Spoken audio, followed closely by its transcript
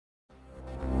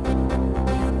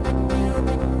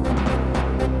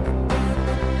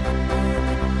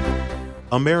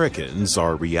Americans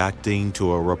are reacting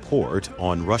to a report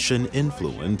on Russian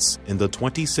influence in the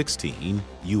 2016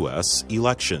 U.S.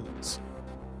 elections.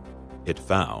 It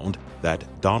found that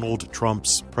Donald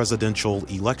Trump's presidential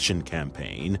election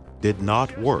campaign did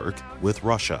not work with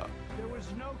Russia.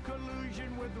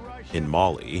 In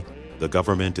Mali, the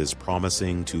government is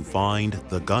promising to find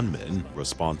the gunman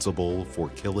responsible for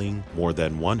killing more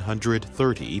than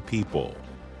 130 people.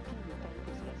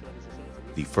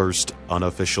 The first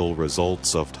unofficial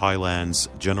results of Thailand's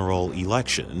general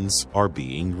elections are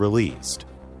being released.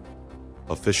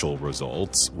 Official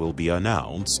results will be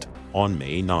announced on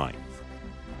May 9th.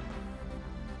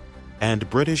 And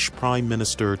British Prime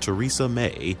Minister Theresa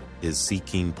May is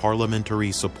seeking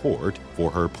parliamentary support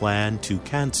for her plan to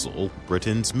cancel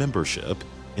Britain's membership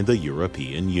in the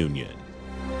European Union.